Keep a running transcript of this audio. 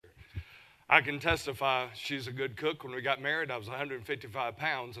I can testify she's a good cook. When we got married, I was 155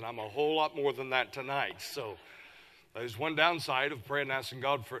 pounds, and I'm a whole lot more than that tonight. So there's one downside of praying and asking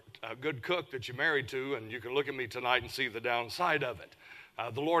God for a good cook that you're married to, and you can look at me tonight and see the downside of it.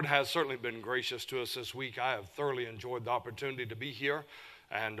 The Lord has certainly been gracious to us this week. I have thoroughly enjoyed the opportunity to be here,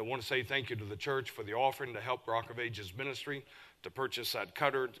 and I want to say thank you to the church for the offering to help Rock of Ages ministry to purchase that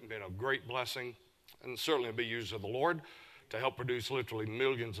cutter. It's been a great blessing, and certainly be used of the Lord to help produce literally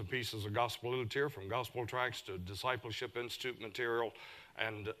millions of pieces of gospel literature, from gospel tracts to Discipleship Institute material,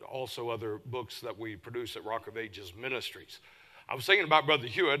 and also other books that we produce at Rock of Ages Ministries. I was thinking about Brother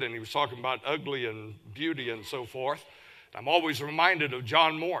Hewitt, and he was talking about ugly and beauty and so forth. I'm always reminded of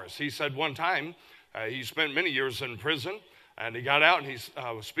John Morris. He said one time, he spent many years in prison, and he got out, and he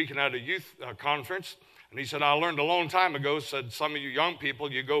was speaking at a youth conference, and he said, I learned a long time ago, said, some of you young people,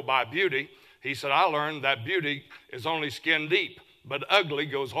 you go by beauty. He said, I learned that beauty is only skin deep, but ugly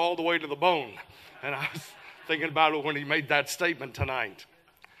goes all the way to the bone. And I was thinking about it when he made that statement tonight.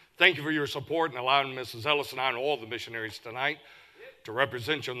 Thank you for your support and allowing Mrs. Ellis and I and all the missionaries tonight to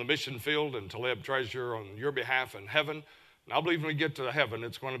represent you on the mission field and to lay up treasure on your behalf in heaven. And I believe when we get to heaven,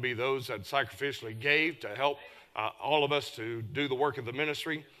 it's going to be those that sacrificially gave to help all of us to do the work of the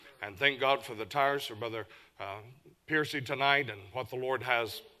ministry. And thank God for the tires for Brother Piercy tonight and what the Lord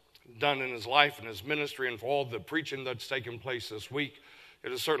has done in his life and his ministry, and for all the preaching that's taken place this week. It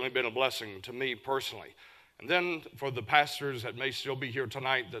has certainly been a blessing to me personally. And then for the pastors that may still be here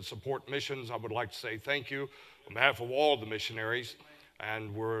tonight that support missions, I would like to say thank you on behalf of all the missionaries.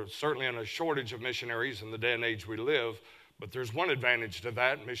 And we're certainly in a shortage of missionaries in the day and age we live. But there's one advantage to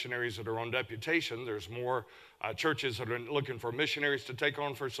that. Missionaries that are on deputation, there's more churches that are looking for missionaries to take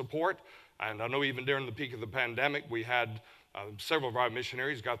on for support. And I know even during the peak of the pandemic, we had several of our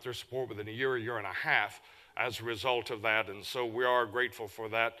missionaries got their support within a year and a half as a result of that. And so we are grateful for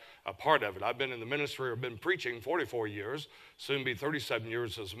that part of it. I've been in the ministry, I've been preaching 44 years, soon be 37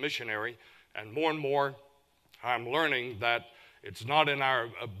 years as a missionary. And more I'm learning that it's not in our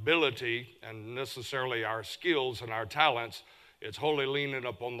ability and necessarily our skills and our talents. It's wholly leaning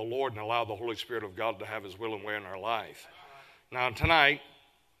upon the Lord and allow the Holy Spirit of God to have his will and way in our life. Now tonight,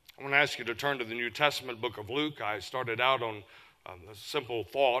 I want to ask you to turn to the New Testament book of Luke. I started out on a simple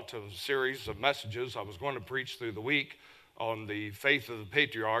thought of a series of messages I was going to preach through the week on the faith of the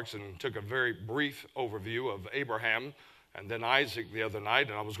patriarchs, and took a very brief overview of Abraham and then Isaac the other night.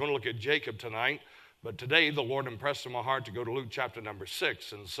 And I was going to look at Jacob tonight. But today, the Lord impressed on my heart to go to Luke chapter number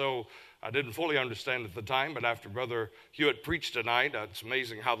 6. And so I didn't fully understand at the time, but after Brother Hewitt preached tonight, it's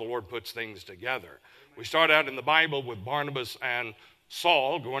amazing how the Lord puts things together. We start out in the Bible with Barnabas and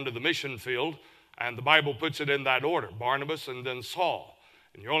Saul going to the mission field, and the Bible puts it in that order, Barnabas and then Saul.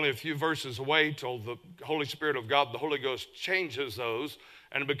 And you're only a few verses away till the Holy Spirit of God, the Holy Ghost, changes those,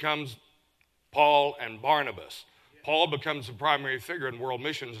 and it becomes Paul and Barnabas. Paul becomes the primary figure in world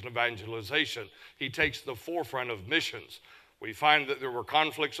missions and evangelization. He takes the forefront of missions. We find that there were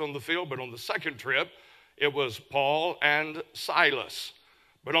conflicts on the field, but on the second trip, it was Paul and Silas.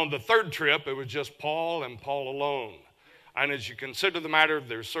 But on the third trip, it was just Paul and Paul alone. And as you consider the matter,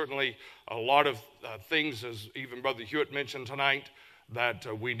 there's certainly a lot of things, as even Brother Hewitt mentioned tonight, that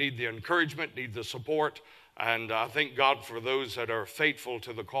we need the encouragement, need the support, and I thank God for those that are faithful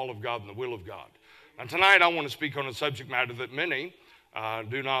to the call of God and the will of God. And tonight I want to speak on a subject matter that many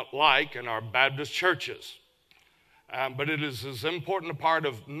do not like in our Baptist churches. But it is as important a part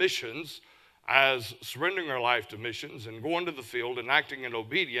of missions as surrendering our life to missions and going to the field and acting in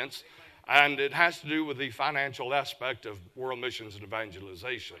obedience. And it has to do with the financial aspect of world missions and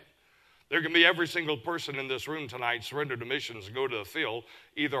evangelization. There can be every single person in this room tonight surrender to missions and go to the field,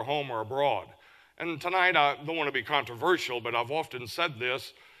 either home or abroad. And tonight I don't want to be controversial, but I've often said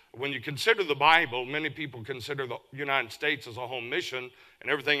this. When you consider the Bible, many people consider the United States as a home mission and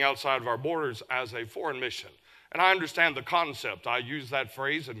everything outside of our borders as a foreign mission. And I understand the concept. I use that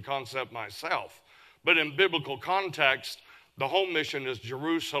phrase and concept myself. But in biblical context, the home mission is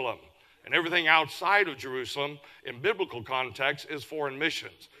Jerusalem. And everything outside of Jerusalem, in biblical context, is foreign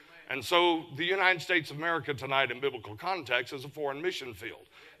missions. And so the United States of America tonight, in biblical context, is a foreign mission field,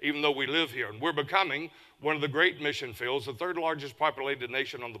 even though we live here. And we're becoming one of the great mission fields, the third largest populated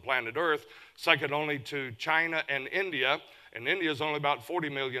nation on the planet Earth, second only to China and India. And India is only about 40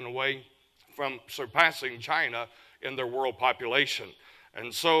 million away from surpassing China in their world population.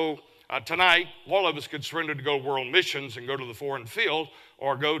 And so tonight, all of us could surrender to go to world missions and go to the foreign field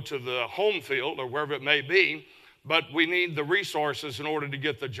or go to the home field or wherever it may be, but we need the resources in order to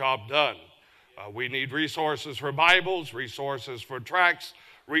get the job done. We need resources for Bibles, resources for tracts,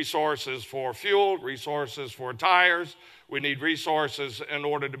 resources for fuel, resources for tires. We need resources in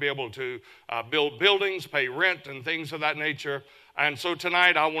order to be able to build buildings, pay rent, and things of that nature. And so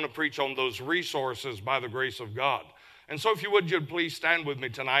tonight I want to preach on those resources by the grace of God. And so if you would, you'd please stand with me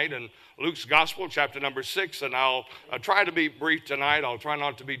tonight in Luke's Gospel, chapter number 6. And I'll try to be brief tonight. I'll try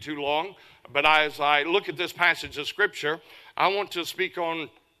not to be too long. But as I look at this passage of Scripture, I want to speak on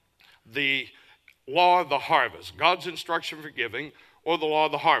the law of the harvest, God's instruction for giving, or the law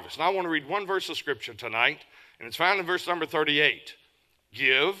of the harvest. And I want to read one verse of Scripture tonight, and it's found in verse number 38.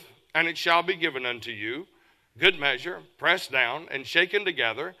 Give, and it shall be given unto you, good measure, pressed down, and shaken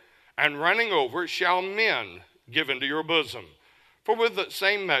together, and running over shall men give into your bosom. For with the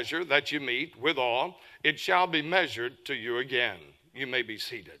same measure that you meet withal, it shall be measured to you again. You may be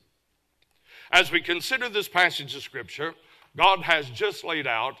seated. As we consider this passage of Scripture, God has just laid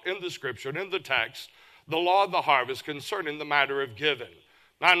out in the Scripture and in the text the law of the harvest concerning the matter of giving.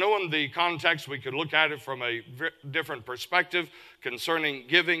 Now, I know in the context we could look at it from a different perspective concerning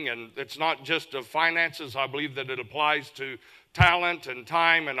giving, and it's not just of finances. I believe that it applies to talent and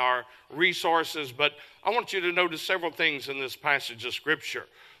time and our resources, but I want you to notice several things in this passage of Scripture.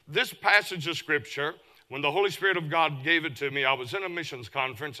 This passage of Scripture, when the Holy Spirit of God gave it to me, I was in a missions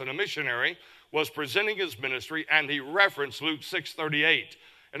conference, and a missionary was presenting his ministry, and he referenced Luke 6:38.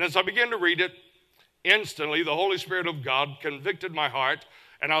 And as I began to read it, instantly the Holy Spirit of God convicted my heart,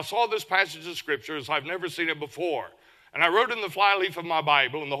 and I saw this passage of Scripture as I've never seen it before. And I wrote in the flyleaf of my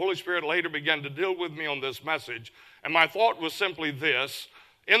Bible, and the Holy Spirit later began to deal with me on this message, and my thought was simply this: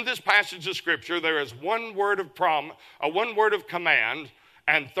 in this passage of Scripture, there is one word of command,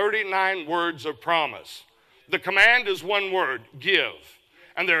 and 39 words of promise. The command is one word, give.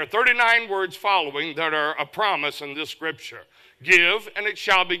 And there are 39 words following that are a promise in this Scripture. Give, and it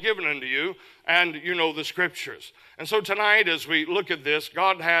shall be given unto you, and you know the Scriptures. And so tonight, as we look at this,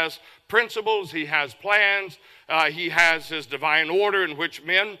 God has principles, He has plans, He has His divine order in which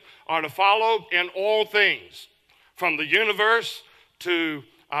men are to follow in all things, from the universe to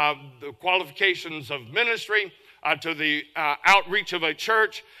the qualifications of ministry, to the outreach of a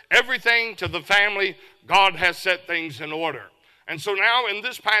church, everything to the family. God has set things in order. And so now in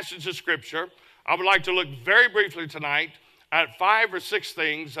this passage of Scripture, I would like to look very briefly tonight at 5 or 6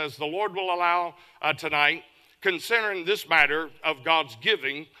 things, as the Lord will allow tonight, concerning this matter of God's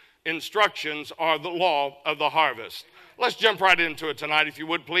giving instructions or the law of the harvest. Let's jump right into it tonight, if you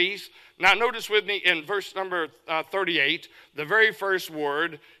would, please. Now notice with me in verse number 38, the very first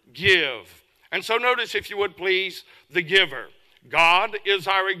word, give. And so notice, if you would, please, the giver. God is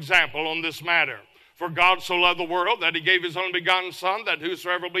our example on this matter. For God so loved the world that He gave His only begotten Son, that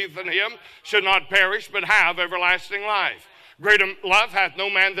whosoever believeth in Him should not perish, but have everlasting life. Greater love hath no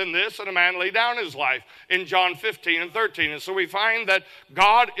man than this, and a man lay down his life, in John 15 and 13. And so we find that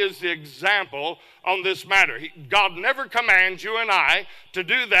God is the example on this matter. God never commands you and I to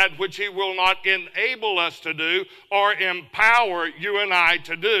do that which He will not enable us to do or empower you and I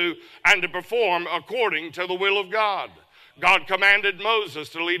to do and to perform according to the will of God. God commanded Moses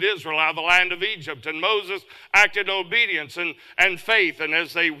to lead Israel out of the land of Egypt, and Moses acted in obedience and faith. And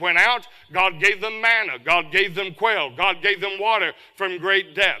as they went out, God gave them manna, God gave them quail, God gave them water from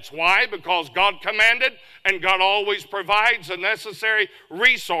great depths. Why? Because God commanded, and God always provides the necessary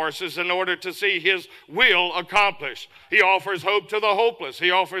resources in order to see His will accomplished. He offers hope to the hopeless. He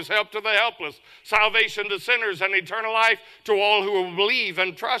offers help to the helpless, salvation to sinners, and eternal life to all who will believe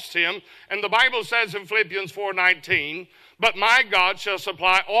and trust Him. And the Bible says in Philippians 4:19, but my God shall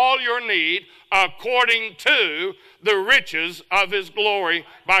supply all your need according to the riches of His glory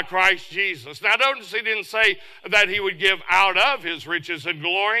by Christ Jesus. Now, notice He didn't say that He would give out of His riches and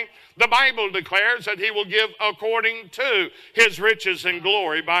glory. The Bible declares that He will give according to His riches and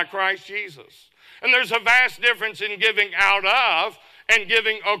glory by Christ Jesus. And there's a vast difference in giving out of and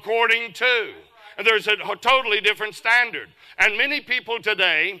giving according to. And there's a totally different standard. And many people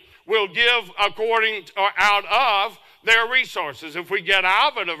today will give according or out of their resources. If we get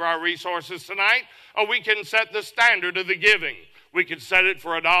out of our resources tonight, we can set the standard of the giving. We could set it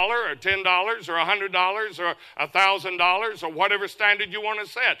for $1 or $10 or $100 or $1,000 or whatever standard you want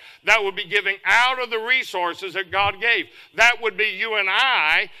to set. That would be giving out of the resources that God gave. That would be you and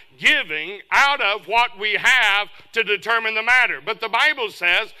I giving out of what we have to determine the matter. But the Bible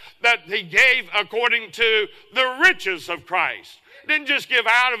says that He gave according to the riches of Christ. Didn't just give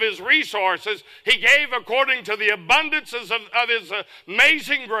out of His resources. He gave according to the abundances of His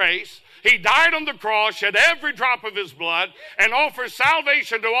amazing grace. He died on the cross, shed every drop of his blood, and offers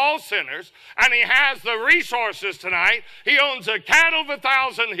salvation to all sinners. And he has the resources tonight. He owns a cattle of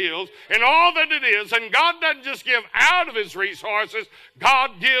 1,000 hills and all that it is. And God doesn't just give out of his resources.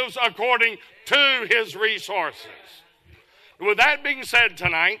 God gives according to his resources. With that being said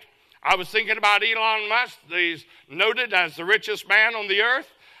tonight, I was thinking about Elon Musk. He's noted as the richest man on the earth.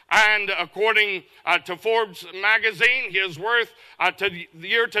 And according to Forbes magazine, he is worth, to the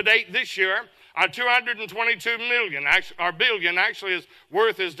year to date this year, 222 million, or billion. Actually, his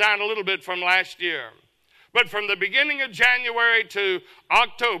worth is down a little bit from last year. But from the beginning of January to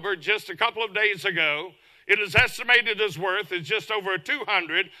October, just a couple of days ago, it is estimated his worth is just over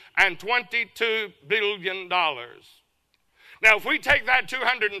 $222 billion. Now, if we take that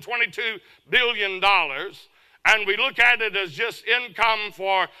 $222 billion and we look at it as just income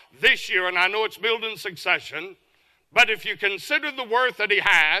for this year, and I know it's built in succession, but if you consider the worth that he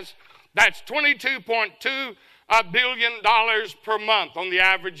has, that's $22.2 billion per month on the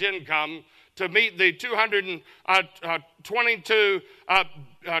average income to meet the $222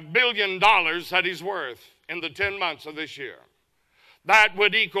 billion that he's worth in the 10 months of this year. That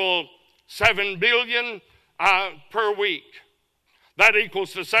would equal $7 billion per week. That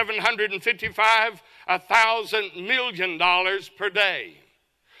equals to $755,000 million per day.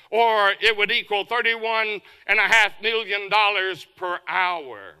 Or it would equal $31.5 million per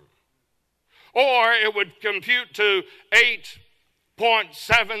hour. Or it would compute to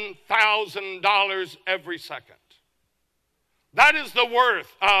 $8.7 thousand every second. That is the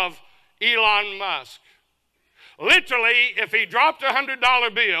worth of Elon Musk. Literally, if he dropped a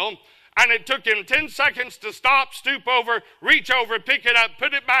 $100 bill and it took him 10 seconds to stop, stoop over, reach over, pick it up,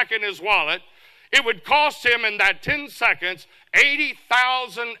 put it back in his wallet, it would cost him in that 10 seconds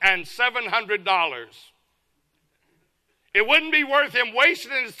 $80,700. It wouldn't be worth him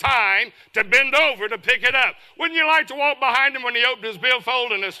wasting his time to bend over to pick it up. Wouldn't you like to walk behind him when he opened his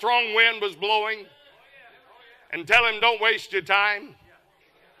billfold and a strong wind was blowing and tell him, don't waste your time?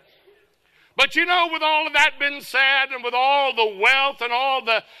 But you know, with all of that being said, and with all the wealth and all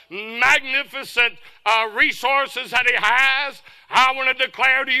the magnificent resources that he has, I want to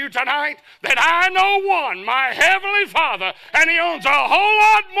declare to you tonight that I know one, my Heavenly Father, and he owns a whole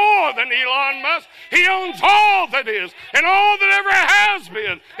lot more than Elon Musk. He owns all that is, and all that ever has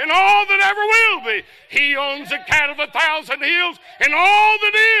been, and all that ever will be. He owns the cattle of 1,000 hills, and all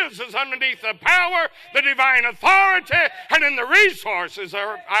that is underneath the power, the divine authority, and in the resources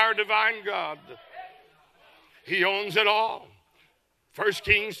of our divine God. He owns it all. 1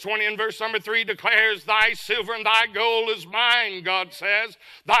 Kings 20 and verse number 3 declares, thy silver and thy gold is mine, God says.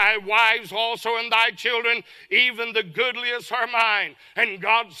 Thy wives also and thy children, even the goodliest are mine. And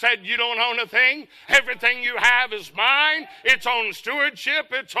God said, you don't own a thing. Everything you have is mine. It's on stewardship.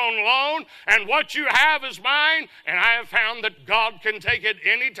 It's on loan. And what you have is mine. And I have found that God can take it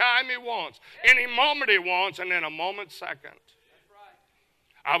anytime he wants, any moment he wants, and in a moment's second.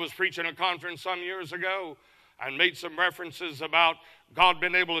 I was preaching a conference some years ago and made some references about God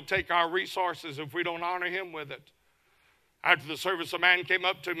being able to take our resources if we don't honor him with it. After the service, a man came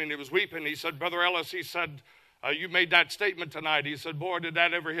up to me and he was weeping. He said, Brother Ellis, he said, you made that statement tonight. He said, boy, did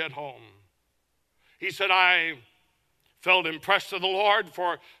that ever hit home. He said, I felt impressed of the Lord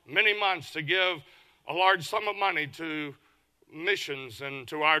for many months to give a large sum of money to missions and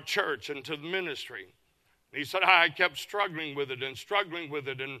to our church and to the ministry. He said, I kept struggling with it, and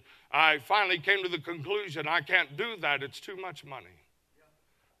I finally came to the conclusion, I can't do that. It's too much money.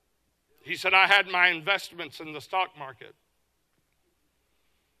 He said, I had my investments in the stock market.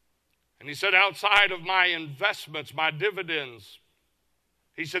 And he said, outside of my investments, my dividends,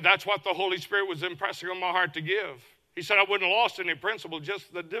 he said, that's what the Holy Spirit was impressing on my heart to give. He said, I wouldn't have lost any principal,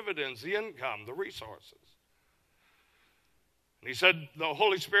 just the dividends, the income, the resources. And he said, the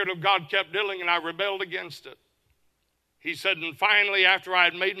Holy Spirit of God kept dealing, and I rebelled against it. He said, and finally, after I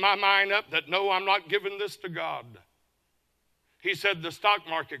had made my mind up that, no, I'm not giving this to God, he said, the stock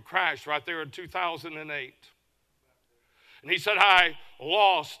market crashed right there in 2008. And he said, I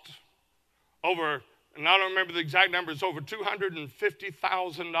lost over, and I don't remember the exact numbers, over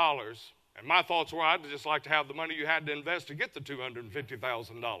 $250,000. And my thoughts were, I'd just like to have the money you had to invest to get the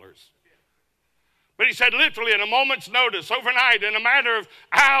 $250,000. But he said, literally, in a moment's notice, overnight, in a matter of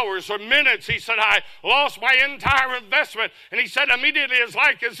hours or minutes, he said, I lost my entire investment. And he said, immediately, it's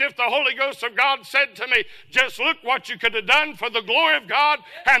like as if the Holy Ghost of God said to me, just look what you could have done for the glory of God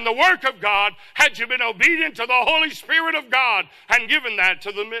and the work of God had you been obedient to the Holy Spirit of God and given that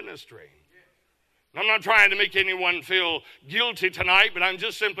to the ministry. I'm not trying to make anyone feel guilty tonight, but I'm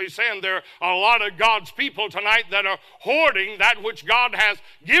just simply saying there are a lot of God's people tonight that are hoarding that which God has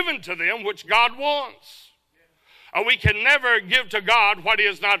given to them, which God wants. We can never give to God what He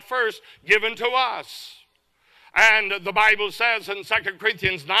has not first given to us. And the Bible says in 2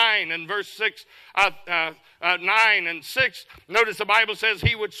 Corinthians 9 and verse 6, 9 and 6, notice the Bible says,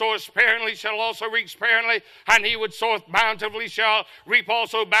 he which soweth sparingly shall also reap sparingly, and he which soweth bountifully shall reap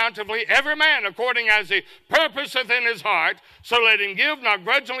also bountifully. Every man according as he purposeth in his heart, so let him give, not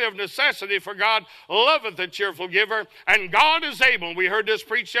grudgingly of necessity, for God loveth a cheerful giver. And God is able, we heard this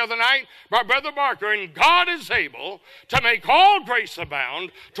preached the other night by Brother Barker, and God is able to make all grace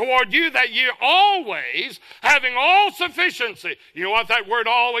abound toward you, that ye always having all sufficiency. You know what that word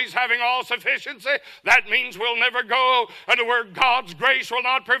always having all sufficiency? That means we'll never go to where God's grace will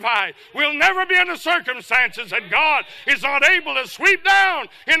not provide. We'll never be in the circumstances that God is not able to sweep down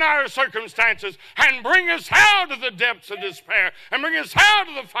in our circumstances and bring us out of the depths of despair and bring us out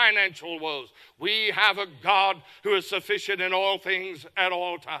of the financial woes. We have a God who is sufficient in all things at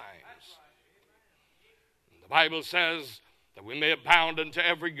all times. The Bible says that we may abound unto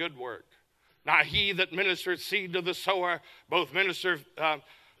every good work. Now he that ministereth seed to the sower, both minister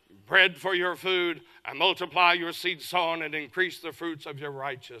bread for your food, and multiply your seed sown, and increase the fruits of your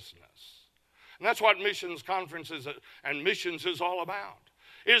righteousness. And that's what missions conferences and missions is all about.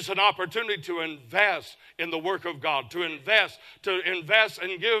 It is an opportunity to invest in the work of God, to invest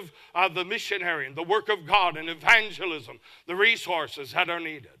and give the missionary and the work of God and evangelism the resources that are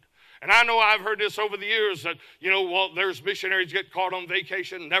needed. And I know I've heard this over the years that, there's missionaries get caught on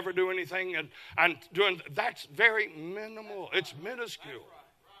vacation, never do anything, and doing, that's very minimal. It's minuscule.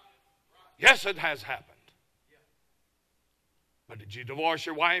 Yes, it has happened. But did you divorce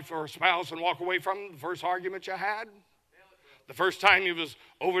your wife or spouse and walk away from the first argument you had? The first time you was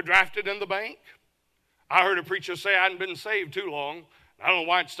overdrafted in the bank? I heard a preacher say I hadn't been saved too long. I don't know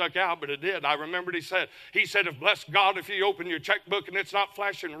why it stuck out, but it did. I remembered he said, if bless God, if you open your checkbook and it's not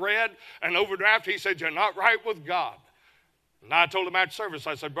flashing red and overdraft, he said, you're not right with God. And I told him after service,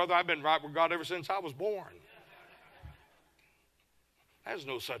 I said, brother, I've been right with God ever since I was born. There's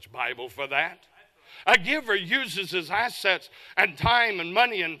no such Bible for that. A giver uses his assets and time and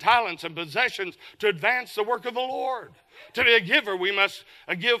money and talents and possessions to advance the work of the Lord. To be a giver, we must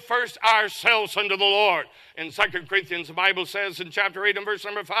give first ourselves unto the Lord. In 2 Corinthians, the Bible says in chapter 8 and verse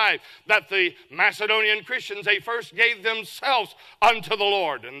number 5 that the Macedonian Christians, they first gave themselves unto the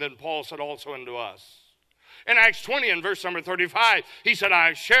Lord. And then Paul said also unto us. In Acts 20 and verse number 35, he said, I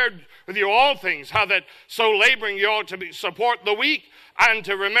have shared with you all things, how that so laboring you ought to support the weak, and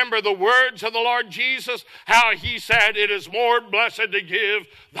to remember the words of the Lord Jesus, how he said, it is more blessed to give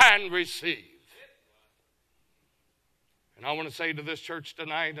than receive. And I want to say to this church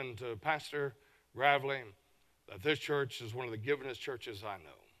tonight and to Pastor Gravely that this church is one of the givingest churches I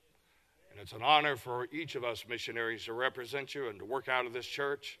know. And it's an honor for each of us missionaries to represent you and to work out of this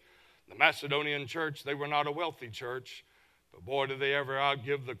church. The Macedonian church, they were not a wealthy church, but boy, did they ever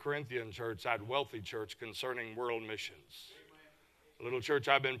outgive the Corinthian church, that wealthy church, concerning world missions. A little church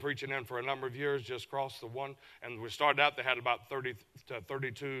I've been preaching in for a number of years just crossed the one, and we started out, they had about 30 to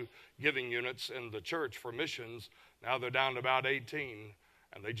 32 giving units in the church for missions. Now they're down to about 18,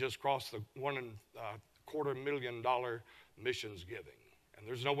 and they just crossed the $250,000 missions giving. And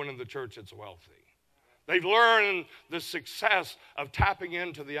there's no one in the church that's wealthy. They've learned the success of tapping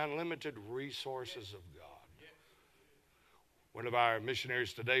into the unlimited resources of God. One of our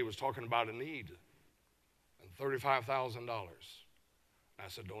missionaries today was talking about a need and $35,000. I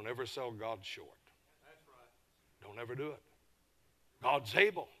said, don't ever sell God short. Don't ever do it. God's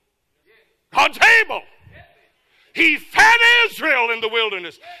able. God's able. He fed Israel in the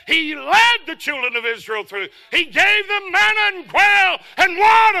wilderness. He led the children of Israel through. He gave them manna and quail and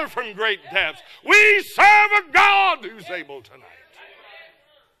water from great depths. We serve a God who's able tonight.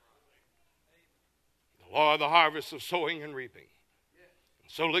 The law of the harvest of sowing and reaping.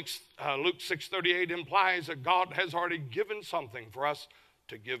 So Luke 6:38 implies that God has already given something for us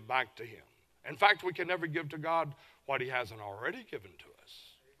to give back to him. In fact, we can never give to God what he hasn't already given to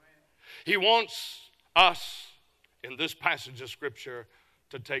us. He wants us, in this passage of Scripture,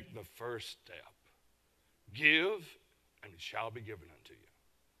 to take the first step. Give, and it shall be given unto you.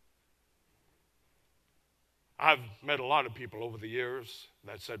 I've met a lot of people over the years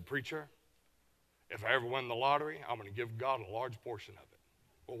that said, preacher, if I ever win the lottery, I'm going to give God a large portion of it.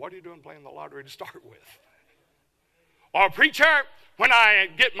 Well, what are you doing playing the lottery to start with? Or, preacher, when I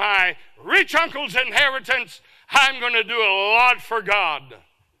get my rich uncle's inheritance, I'm going to do a lot for God.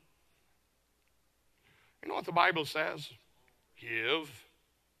 You know what the Bible says? Give,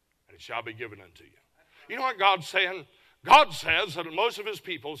 and it it shall be given unto you. You know what God's saying? God says that most of his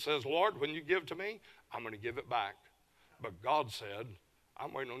people says, Lord, when you give to me, I'm going to give it back. But God said,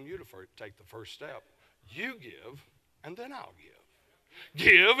 I'm waiting on you to take the first step. You give, and then I'll give.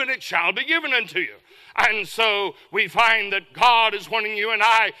 Give, and it shall be given unto you. And so we find that God is wanting you and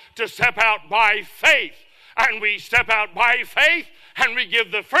I to step out by faith. And we step out by faith, and we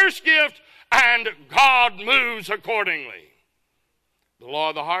give the first gift, and God moves accordingly. The law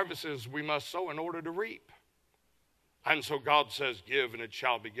of the harvest is we must sow in order to reap. And so God says, give, and it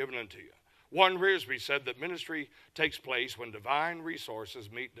shall be given unto you. Warren Wiersbe said that ministry takes place when divine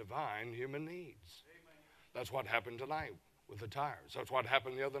resources meet divine human needs. That's what happened tonight with the tires. That's what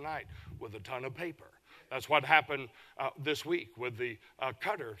happened the other night with a ton of paper. That's what happened this week with the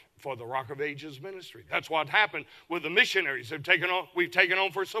cutter for the Rock of Ages ministry. That's what happened with the missionaries we've taken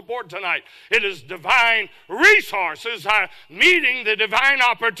on for support tonight. It is divine resources meeting the divine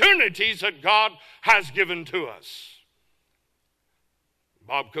opportunities that God has given to us.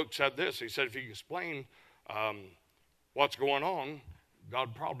 Bob Cook said this. He said, if you explain what's going on,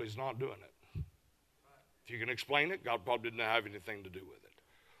 God probably is not doing it. If you can explain it, God probably didn't have anything to do with it.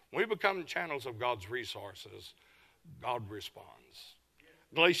 When we become channels of God's resources, God responds.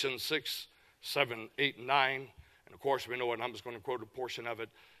 Galatians 6, 7, 8, and 9, and of course we know it, and I'm just going to quote a portion of it.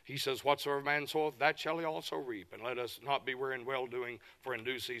 He says, whatsoever man soweth, that shall he also reap. And let us not be weary in well-doing, for in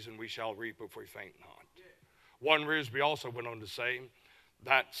due season we shall reap if we faint not. Warren Wiersbe also went on to say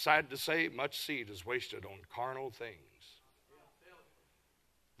that, sad to say, much seed is wasted on carnal things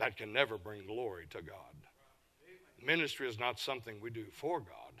that can never bring glory to God. Ministry is not something we do for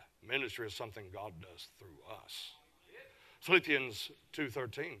God. Ministry is something God does through us. Philippians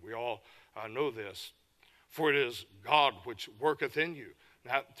 2:13, we all know this. For it is God which worketh in you,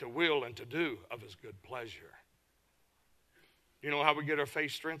 now to will and to do of his good pleasure. You know how we get our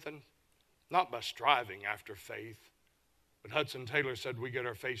faith strengthened? Not by striving after faith, but Hudson Taylor said we get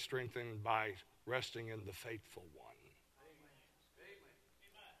our faith strengthened by resting in the faithful one.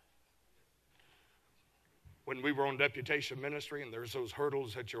 When we were on deputation ministry, and there's those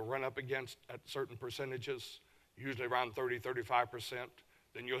hurdles that you'll run up against at certain percentages, usually around 30, 35%.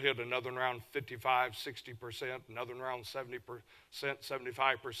 Then you'll hit another one around 55, 60%, another one around 70%,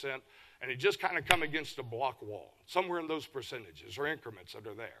 75%. And you just kind of come against a block wall, somewhere in those percentages or increments that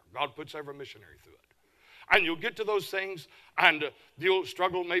are there. God puts every missionary through it. And you'll get to those things, and you'll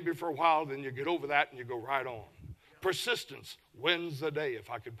struggle maybe for a while, then you get over that and you go right on. Persistence wins the day,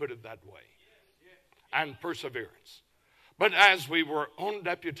 if I could put it that way. And perseverance. But as we were on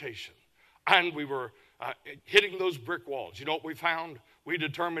deputation and we were hitting those brick walls, you know what we found? We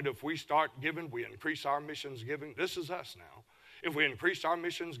determined if we start giving, we increase our missions giving. This is us now. If we increased our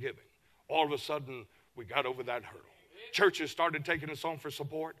missions giving, all of a sudden we got over that hurdle. Churches started taking us on for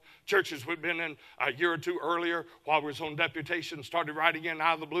support. Churches we'd been in a year or two earlier while we was on deputation started writing in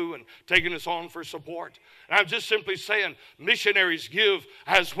out of the blue and taking us on for support. And I'm just simply saying missionaries give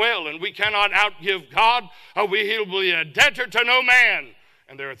as well, and we cannot outgive God. He'll be a debtor to no man.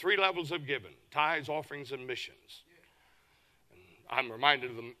 And there are three levels of giving: tithes, offerings, and missions. And I'm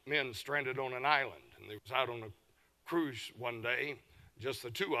reminded of the men stranded on an island, and they was out on a cruise one day, just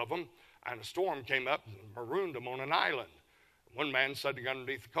the two of them. And a storm came up and marooned them on an island. One man sitting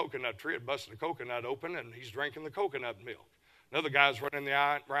underneath the coconut tree had busted a coconut open, and he's drinking the coconut milk. Another guy's running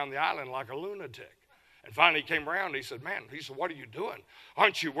around the island like a lunatic. And finally he came around and he said, man, what are you doing?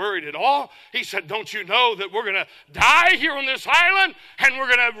 Aren't you worried at all? He said, don't you know that we're going to die here on this island and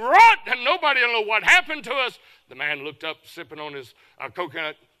we're going to rot and nobody will know what happened to us? The man looked up, sipping on his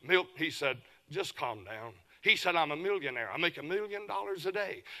coconut milk. He said, just calm down. He said, I'm a millionaire. I make $1 million a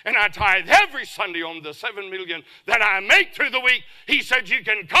day. And I tithe every Sunday on the $7 million that I make through the week. He said, you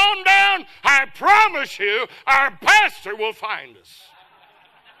can calm down. I promise you, our pastor will find us.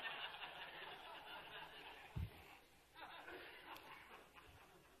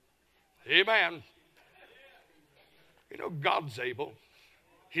 Amen. You know, God's able.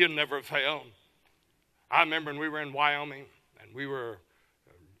 He'll never fail. I remember when we were in Wyoming and we were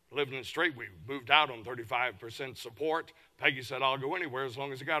living in straight, we moved out on 35% support. Peggy said, I'll go anywhere as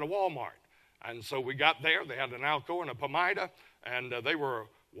long as I got a Walmart. And so we got there. They had an Alco and a Pomida, and they were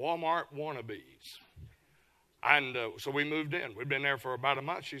Walmart wannabes. And so we moved in. We'd been there for about a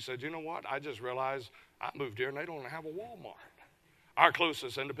month. She said, you know what? I just realized I moved here, and they don't have a Walmart. Our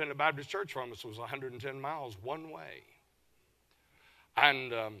closest independent Baptist church from us was 110 miles one way.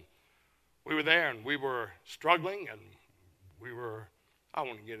 And we were there, and we were struggling, and we were, I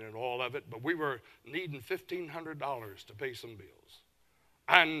won't get into all of it, but we were needing $1,500 to pay some bills.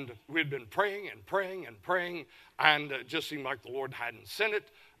 And we'd been praying and praying and praying, and it just seemed like the Lord hadn't sent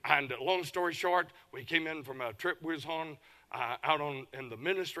it. And long story short, we came in from a trip we was on in the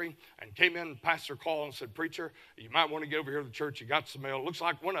ministry, and came in. Pastor called and said, "Preacher, you might want to get over here to the church. You got some mail. It looks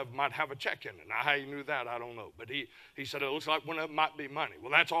like one of them might have a check in it." Now, how he knew that, I don't know. But he said, "It looks like one of them might be money."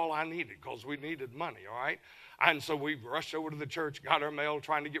 Well, that's all I needed, because we needed money, all right? And so we rushed over to the church, got our mail,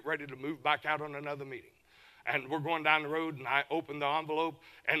 trying to get ready to move back out on another meeting. And we're going down the road, and I opened the envelope,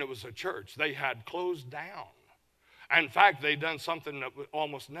 and it was a church. They had closed down. In fact, they'd done something that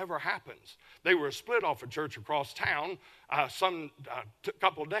almost never happens. They were split off a church across town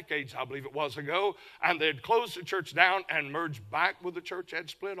couple of decades, I believe it was, ago, and they'd closed the church down and merged back with the church they'd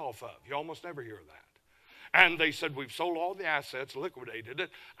split off of. You almost never hear that. And they said, "We've sold all the assets, liquidated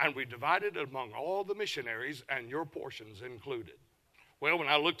it, and we divided it among all the missionaries, and your portions included." Well, when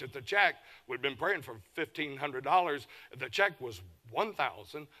I looked at the check, we'd been praying for $1,500. The check was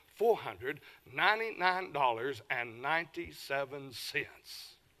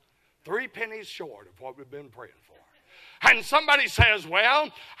 $1,499.97. 3 pennies short of what we've been praying for. And somebody says,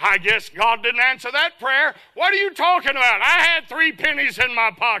 "Well, I guess God didn't answer that prayer." What are you talking about? I had 3 pennies in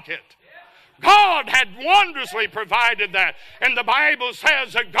my pocket. God had wondrously provided that. And the Bible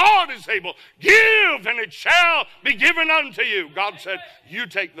says that God is able. Give, and it shall be given unto you. God said, you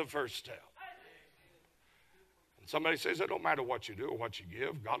take the first step. And somebody says, it don't matter what you do or what you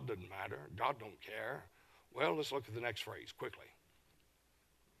give. God doesn't matter. God don't care. Well, let's look at the next phrase quickly.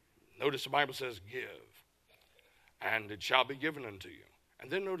 Notice the Bible says, give, and it shall be given unto you. And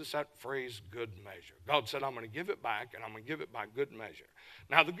then notice that phrase, good measure. God said, I'm going to give it back, and I'm going to give it by good measure.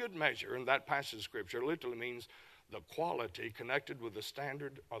 Now, the good measure in that passage of Scripture literally means the quality connected with the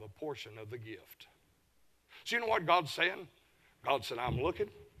standard or the portion of the gift. So you know what God's saying? God said, I'm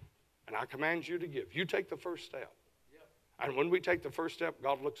looking, and I command you to give. You take the first step. Yep. And when we take the first step,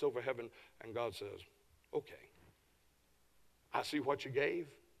 God looks over heaven, and God says, okay, I see what you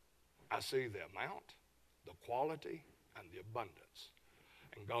gave. I see the amount, the quality, and the abundance.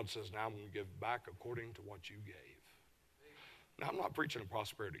 And God says, now I'm going to give back according to what you gave. Now, I'm not preaching a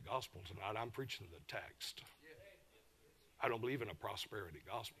prosperity gospel tonight. I'm preaching the text. I don't believe in a prosperity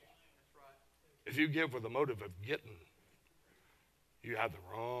gospel. If you give with the motive of getting, you have the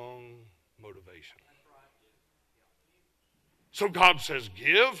wrong motivation. So God says,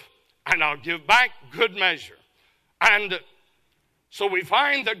 give, and I'll give back good measure. And so we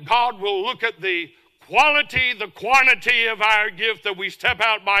find that God will look at the quality, the quantity of our gift, that we step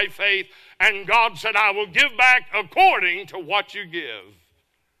out by faith, and God said, I will give back according to what you give.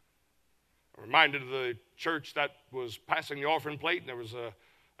 I'm reminded of the church that was passing the offering plate, and there was a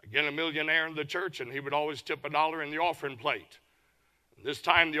millionaire in the church, and he would always tip $1 in the offering plate. And this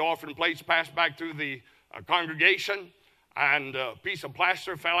time the offering plates passed back through the congregation, and a piece of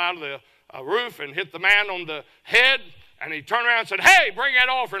plaster fell out of the roof and hit the man on the head. And he turned around and said, hey, bring that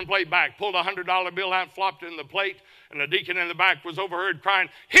offering plate back. Pulled a $100 bill out, flopped it in the plate. And the deacon in the back was overheard crying,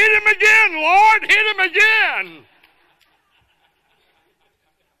 hit him again, Lord, hit him again.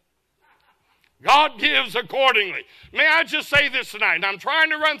 God gives accordingly. May I just say this tonight? And I'm trying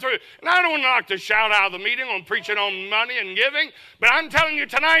to run through it. And I don't like to shout out of the meeting on preaching on money and giving. But I'm telling you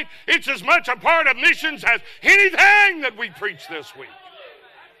tonight, it's as much a part of missions as anything that we preach this week.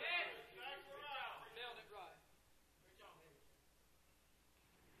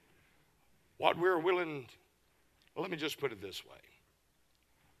 What we're willing, well, let me just put it this way.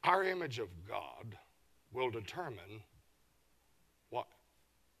 Our image of God will determine what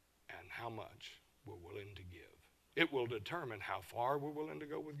and how much we're willing to give. It will determine how far we're willing to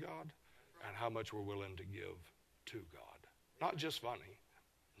go with God and how much we're willing to give to God. Not just money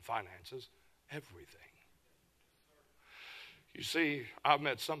and finances, everything. You see, I've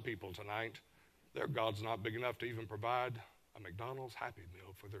met some people tonight, their God's not big enough to even provide a McDonald's Happy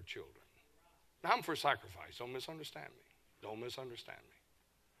Meal for their children. Now, I'm for sacrifice. Don't misunderstand me. Don't misunderstand me.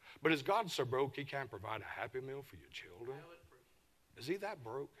 But is God so broke he can't provide a Happy Meal for your children? Is he that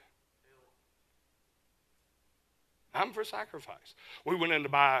broke? I'm for sacrifice. We went in to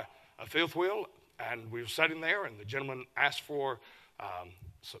buy a fifth wheel, and we were sitting there, and the gentleman asked for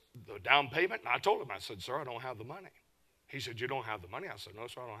the down payment. And I told him, I said, sir, I don't have the money. He said, you don't have the money? I said, no,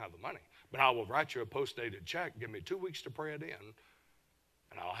 sir, I don't have the money. But I will write you a post-dated check. Give me 2 weeks to pray it in,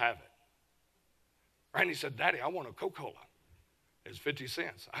 and I'll have it. Randy said, Daddy, I want a Coca-Cola. It's 50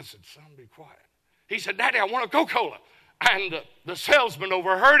 cents. I said, son, be quiet. He said, Daddy, I want a Coca-Cola. And the salesman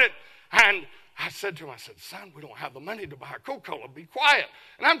overheard it, and I said to him, I said, son, we don't have the money to buy a Coca-Cola. Be quiet.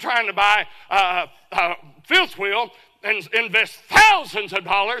 And I'm trying to buy a fifth wheel and invest thousands of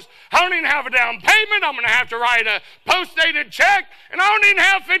dollars. I don't even have a down payment. I'm going to have to write a post-dated check. And I don't even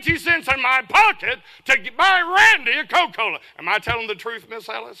have 50 cents in my pocket to buy Randy a Coca-Cola. Am I telling the truth, Miss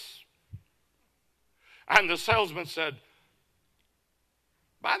Ellis? And the salesman said,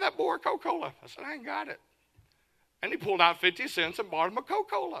 buy that boy a Coca-Cola. I said, I ain't got it. And he pulled out 50 cents and bought him a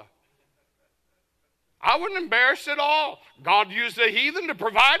Coca-Cola. I wasn't embarrassed at all. God used the heathen to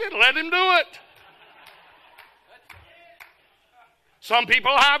provide it. Let him do it. Some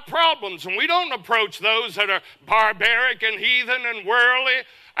people have problems, and we don't approach those that are barbaric and heathen and worldly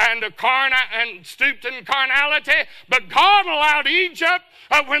and stooped in carnality. But God allowed Egypt,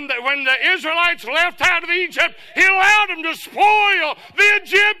 when the Israelites left out of Egypt, He allowed them to spoil the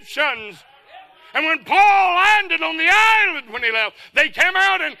Egyptians. And when Paul landed on the island when he left, they came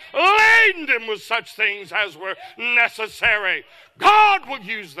out and laden him with such things as were necessary. God will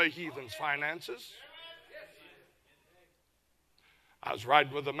use the heathen's finances. I was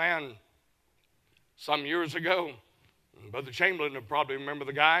riding with a man some years ago. Brother Chamberlain will probably remember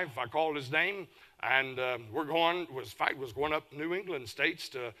the guy if I called his name. And was going up New England states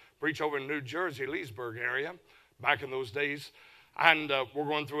to preach over in New Jersey, Leesburg area, back in those days. And we're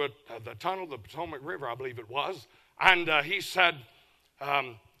going through the tunnel, the Potomac River, I believe it was. And he said,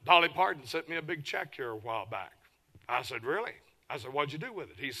 Dolly Parton sent me a big check here a while back. I said, really? I said, what'd you do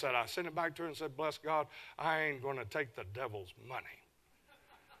with it? He said, I sent it back to her and said, bless God, I ain't going to take the devil's money.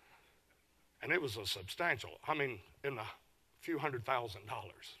 And it was a substantial, in a few $100,000.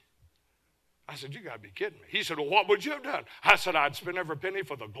 I said, you got to be kidding me. He said, well, what would you have done? I said, I'd spend every penny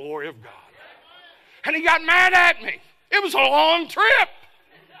for the glory of God. And he got mad at me. It was a long trip.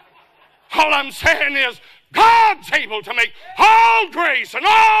 All I'm saying is, God's able to make all grace and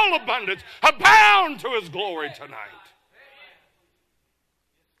all abundance abound to His glory tonight.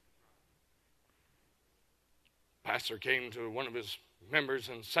 Pastor came to one of his members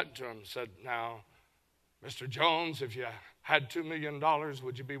and said to him, now, Mr. Jones, if you had $2 million,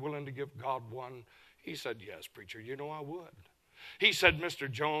 would you be willing to give God one? He said, yes, preacher, you know I would. He said, Mr.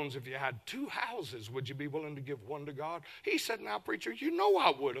 Jones, if you had 2 houses, would you be willing to give one to God? He said, now, preacher, you know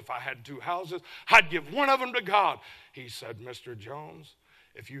I would if I had 2 houses. I'd give one of them to God. He said, Mr. Jones,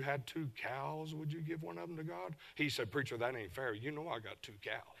 if you had 2 cows, would you give one of them to God? He said, preacher, that ain't fair. You know I got 2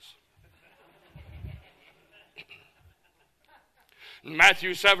 cows.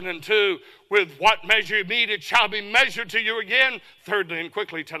 Matthew 7:2, with what measure you meet, it shall be measured to you again. Thirdly and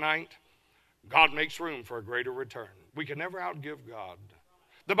quickly tonight, God makes room for a greater return. We can never outgive God.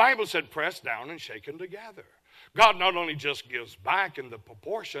 The Bible said, pressed down and shaken together. God not only just gives back in the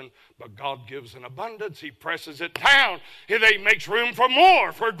proportion, but God gives in abundance. He presses it down. He makes room for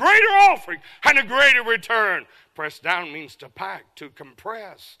more, for a greater offering and a greater return. Pressed down means to pack, to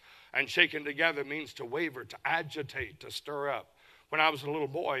compress. And shaken together means to waver, to agitate, to stir up. When I was a little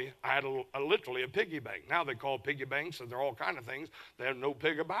boy, I had literally a piggy bank. Now they call piggy banks, and they're all kind of things. They have no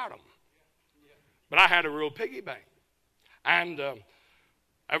pig about them. But I had a real piggy bank. And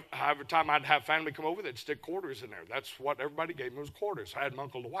every time I'd have family come over, they'd stick quarters in there. That's what everybody gave me was quarters. I had my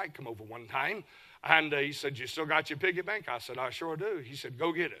Uncle Dwight come over one time, and he said, you still got your piggy bank? I said, I sure do. He said,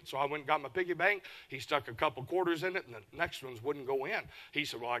 go get it. So I went and got my piggy bank. He stuck a couple quarters in it, and the next ones wouldn't go in. He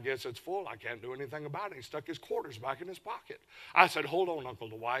said, well, I guess it's full. I can't do anything about it. He stuck his quarters back in his pocket. I said, hold on, Uncle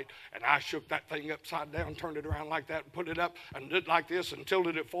Dwight. And I shook that thing upside down, turned it around like that, and put it up, and did like this, and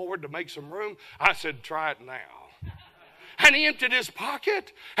tilted it forward to make some room. I said, try it now. And he emptied his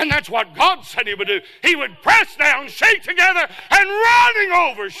pocket. And that's what God said He would do. He would press down, shake together, and running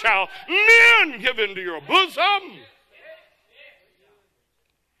over shall men give into your bosom.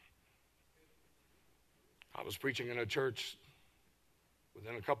 I was preaching in a church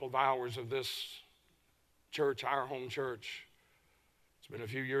within a couple of hours of this church, our home church. It's been a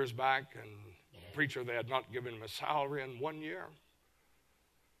few years back, and the preacher, they had not given him a salary in 1 year.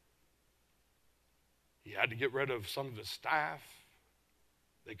 He had to get rid of some of the staff.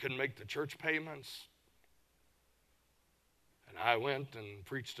 They couldn't make the church payments. And I went and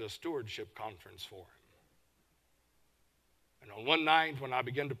preached a stewardship conference for him. And on one night when I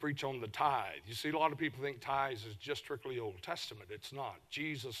began to preach on the tithe, you see, a lot of people think tithes is just strictly Old Testament. It's not.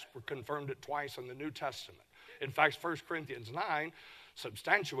 Jesus confirmed it twice in the New Testament. In fact, 1 Corinthians 9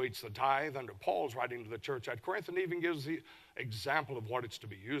 substantiates the tithe under Paul's writing to the church at Corinth and even gives the example of what it's to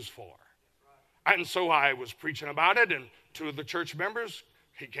be used for. And so I was preaching about it, and 2 of the church members,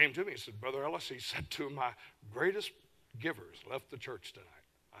 he came to me, he said, Brother Ellis, he said, 2 of my greatest givers left the church tonight.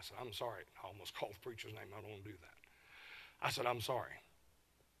 I said, I'm sorry. I almost called the preacher's name. I don't want to do that. I said, I'm sorry.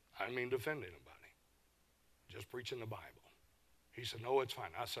 I didn't mean to offend anybody. Just preaching the Bible. He said, no, it's fine.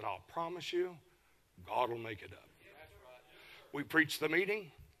 I said, I'll promise you, God will make it up. We preached the meeting.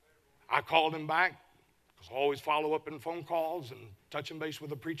 I called him back, because I always follow up in phone calls and touching base with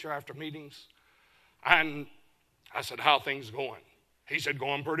the preacher after meetings. And I said, how are things going? He said,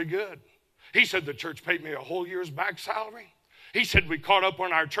 going pretty good. He said, the church paid me a whole year's back salary. He said, we caught up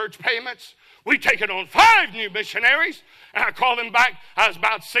on our church payments. We taken on 5 new missionaries. And I called him back. I was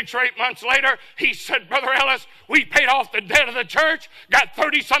about 6 or 8 months later. He said, Brother Ellis, we paid off the debt of the church, got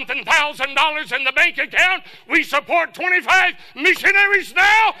 $30-something thousand in the bank account. We support 25 missionaries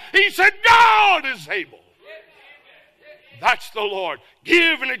now. He said, God is able. That's the Lord.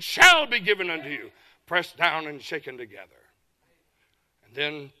 Give and it shall be given unto you. Pressed down and shaken together. And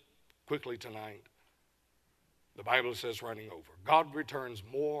then quickly tonight, the Bible says running over. God returns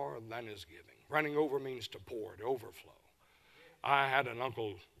more than is giving. Running over means to pour, to overflow. I had an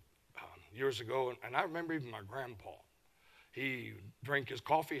uncle years ago, and I remember even my grandpa. He drank his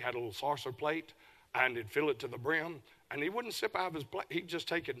coffee, had a little saucer plate, and he'd fill it to the brim, and he wouldn't sip out of his plate. He'd just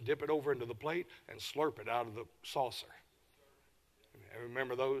take it and dip it over into the plate and slurp it out of the saucer.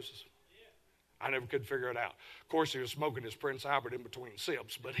 Remember those? I never could figure it out. Of course, he was smoking his Prince Albert in between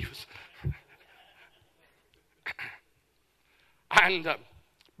sips, but he was...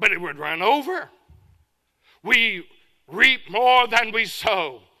 But it would run over. We reap more than we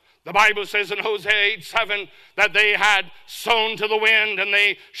sow. The Bible says in Hosea 8:7 that they had sown to the wind and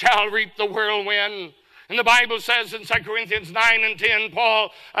they shall reap the whirlwind. And the Bible says in 2 Corinthians 9:10,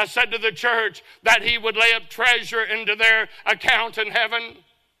 Paul said to the church that he would lay up treasure into their account in heaven.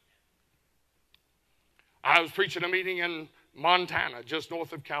 I was preaching a meeting in Montana, just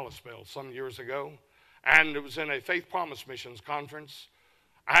north of Kalispell, some years ago. And it was in a Faith Promise Missions conference.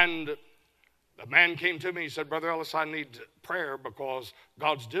 And the man came to me. He said, Brother Ellis, I need prayer because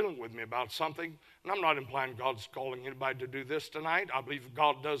God's dealing with me about something. And I'm not implying God's calling anybody to do this tonight. I believe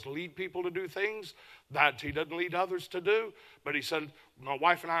God does lead people to do things that he doesn't lead others to do. But he said, my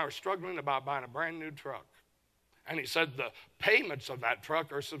wife and I are struggling about buying a brand new truck. And he said the payments of that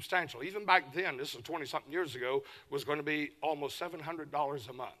truck are substantial. Even back then, this is 20-something years ago, was going to be almost $700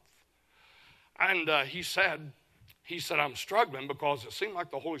 a month. And he said, I'm struggling because it seemed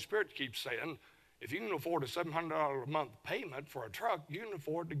like the Holy Spirit keeps saying, if you can afford a $700 a month payment for a truck, you can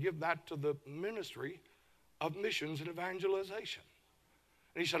afford to give that to the ministry of missions and evangelization.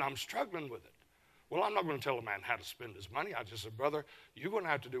 And he said, I'm struggling with it. Well, I'm not going to tell a man how to spend his money. I just said, brother, you're going to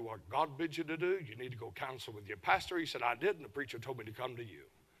have to do what God bids you to do. You need to go counsel with your pastor. He said, I did, and the preacher told me to come to you.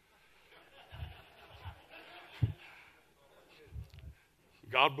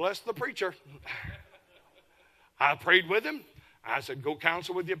 God bless the preacher. I prayed with him. I said, go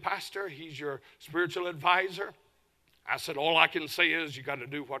counsel with your pastor. He's your spiritual advisor. I said, all I can say is you got to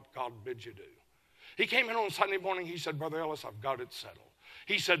do what God bids you do. He came in on Sunday morning. He said, Brother Ellis, I've got it settled.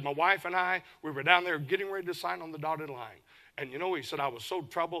 He said, my wife and I, we were down there getting ready to sign on the dotted line. And you know, he said, I was so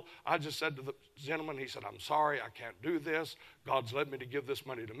troubled. I just said to the gentleman, he said, I'm sorry, I can't do this. God's led me to give this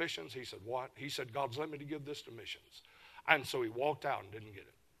money to missions. He said, what? He said, God's led me to give this to missions. And so he walked out and didn't get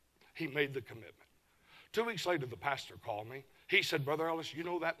it. He made the commitment. 2 weeks later, the pastor called me. He said, Brother Ellis, you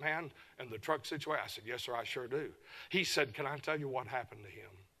know that man and the truck situation? I said, yes, sir, I sure do. He said, can I tell you what happened to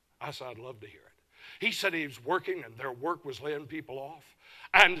him? I said, I'd love to hear it. He said he was working and their work was laying people off.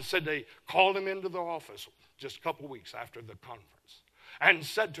 And said they called him into the office just a couple weeks after the conference. And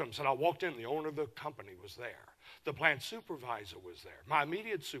said to him, I walked in, the owner of the company was there. The plant supervisor was there. My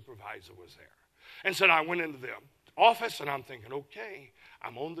immediate supervisor was there. And said, I went into the office and I'm thinking, okay,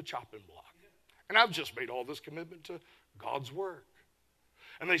 I'm on the chopping block. And I've just made all this commitment to God's work.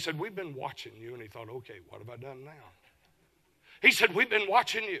 And they said, we've been watching you. And he thought, okay, what have I done now? He said, we've been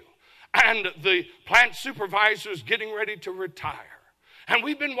watching you. And the plant supervisor is getting ready to retire. And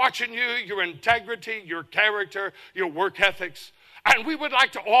we've been watching you, your integrity, your character, your work ethics. And we would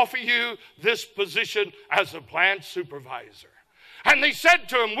like to offer you this position as a plant supervisor. And they said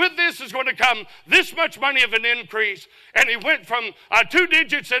to him, with this is going to come this much money of an increase. And he went from 2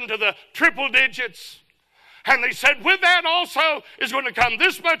 digits into the triple digits. And they said, with that also is going to come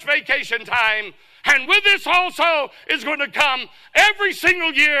this much vacation time. And with this also is going to come every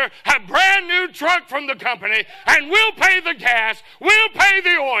single year a brand new truck from the company. And we'll pay the gas. We'll pay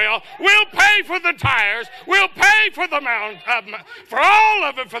the oil. We'll pay for the tires. We'll pay for the for all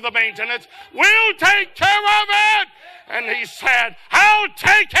of it, for the maintenance. We'll take care of it. And he said, I'll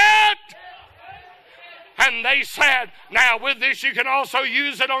take it. And they said, now with this you can also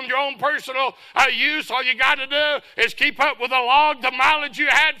use it on your own personal use. All you got to do is keep up with the log, the mileage you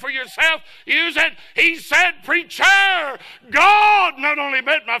had for yourself. Use it. He said, preacher, God not only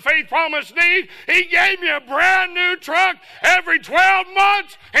met my faith promise need, He gave me a brand new truck every 12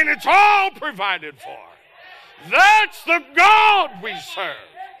 months, and it's all provided for. That's the God we serve.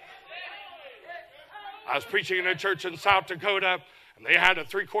 I was preaching in a church in South Dakota, and they had a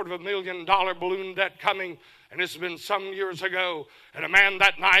 $750,000 balloon debt coming, and this has been some years ago. And a man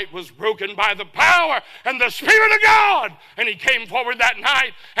that night was broken by the power and the Spirit of God. And he came forward that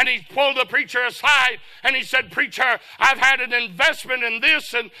night, and he pulled the preacher aside, and he said, preacher, I've had an investment in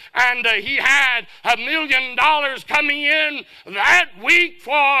this, and he had $1 million coming in that week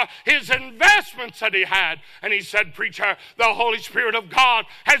for his investments that he had. And he said, preacher, the Holy Spirit of God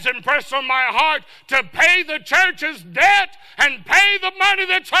has impressed on my heart to pay the church's debt and pay the money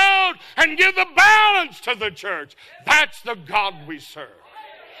that's owed and give the balance to the church. That's the God we serve.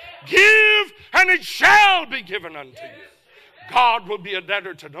 Give, and it shall be given unto you. God will be a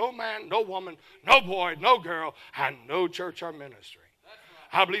debtor to no man, no woman, no boy, no girl, and no church or ministry.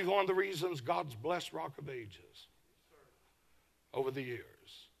 I believe one of the reasons God's blessed Rock of Ages over the years,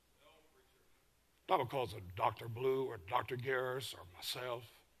 not because of Dr. Blue or Dr. Garris or myself.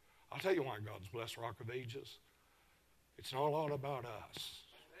 I'll tell you why God's blessed Rock of Ages. It's not all about us.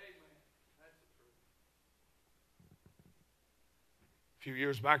 A few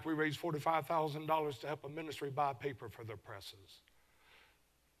years back, we raised $45,000 to help a ministry buy paper for their presses.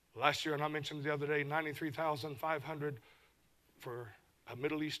 Last year, and I mentioned the other day, $93,500 for a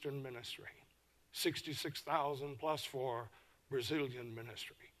Middle Eastern ministry, $66,000 plus for Brazilian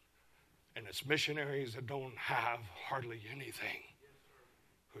ministry. And it's missionaries that don't have hardly anything,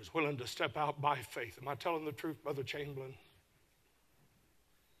 who's willing to step out by faith. Am I telling the truth, Brother Chamberlain?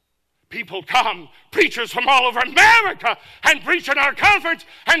 People come, preachers from all over America, and preach at our conference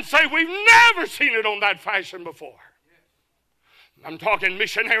and say, we've never seen it on that fashion before. I'm talking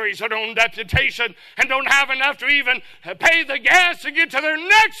missionaries that are on deputation and don't have enough to even pay the gas to get to their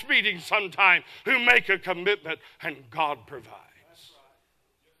next meeting sometime, who make a commitment, and God provides.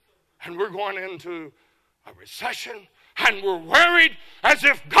 And we're going into a recession, and we're worried as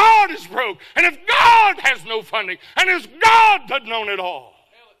if God is broke, and if God has no funding, and if God doesn't own it all.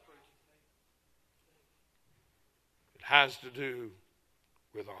 It has to do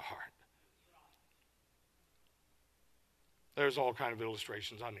with our heart. There's all kind of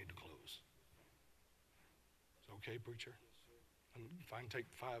illustrations. I need to close. Is it okay, preacher? If I can take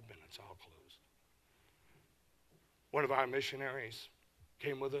 5 minutes, I'll close. One of our missionaries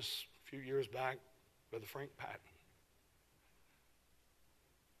came with us a few years back, Brother Frank Patton.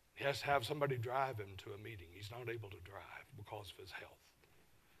 He has to have somebody drive him to a meeting. He's not able to drive because of his health.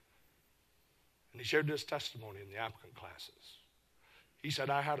 And he shared this testimony in the applicant classes. He said,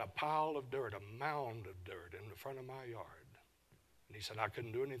 I had a pile of dirt, a mound of dirt in the front of my yard. And he said, I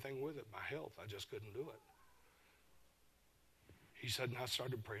couldn't do anything with it. My health, I just couldn't do it. He said, and I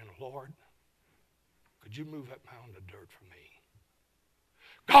started praying, Lord, could you move that mound of dirt for me?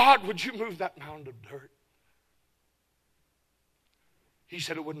 God, would you move that mound of dirt? He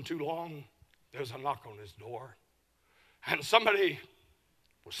said it wasn't too long. There was a knock on his door. And somebody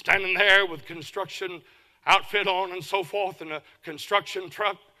was standing there with construction outfit on and so forth, in a construction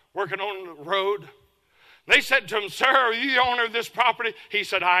truck working on the road. They said to him, sir, are you the owner of this property? He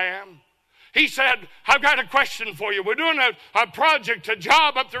said, I am. He said, I've got a question for you. We're doing a project, a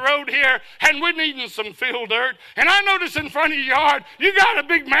job up the road here, and we're needing some field dirt. And I notice in front of your yard, you got a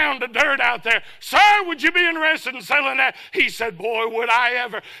big mound of dirt out there. Sir, would you be interested in selling that? He said, boy, would I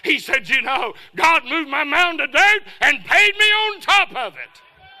ever. He said, you know, God moved my mound of dirt and paid me on top of it.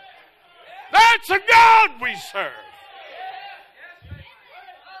 That's a God we serve.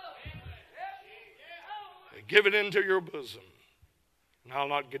 Give it into your bosom. And I'll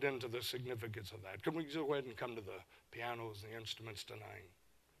not get into the significance of that. Can we go ahead and come to the pianos and the instruments tonight?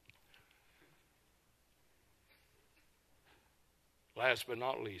 Last but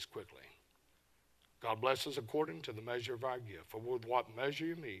not least, quickly. God bless us according to the measure of our gift. For with what measure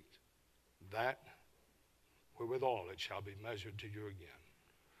you meet, that wherewithal it shall be measured to you again.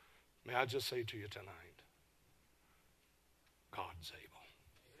 May I just say to you tonight, God's able.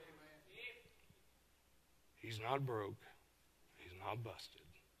 He's not broke. He's not busted.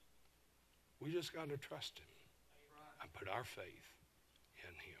 We just got to trust him and put our faith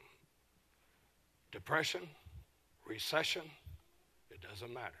in him. Depression, recession, it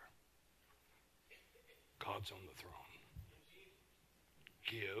doesn't matter. God's on the throne.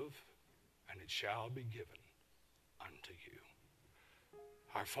 Give, and it shall be given unto you.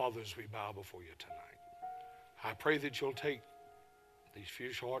 Our fathers, we bow before you tonight. I pray that you'll take these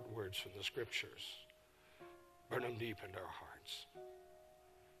few short words from the scriptures, burn them deep into our hearts.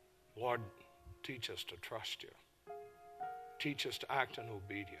 Lord, teach us to trust you. Teach us to act in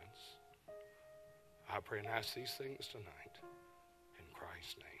obedience. I pray and ask these things tonight in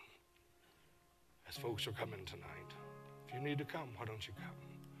Christ's name. As folks are coming tonight, if you need to come, why don't you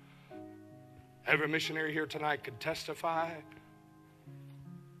come? Every missionary here tonight could testify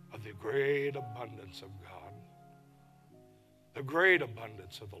of the great abundance of God, the great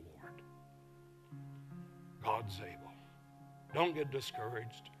abundance of the Lord. God's able. Don't get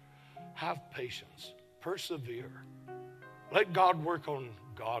discouraged. Have patience. Persevere. Let God work on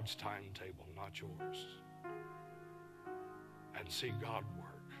God's timetable, not yours. And see God work.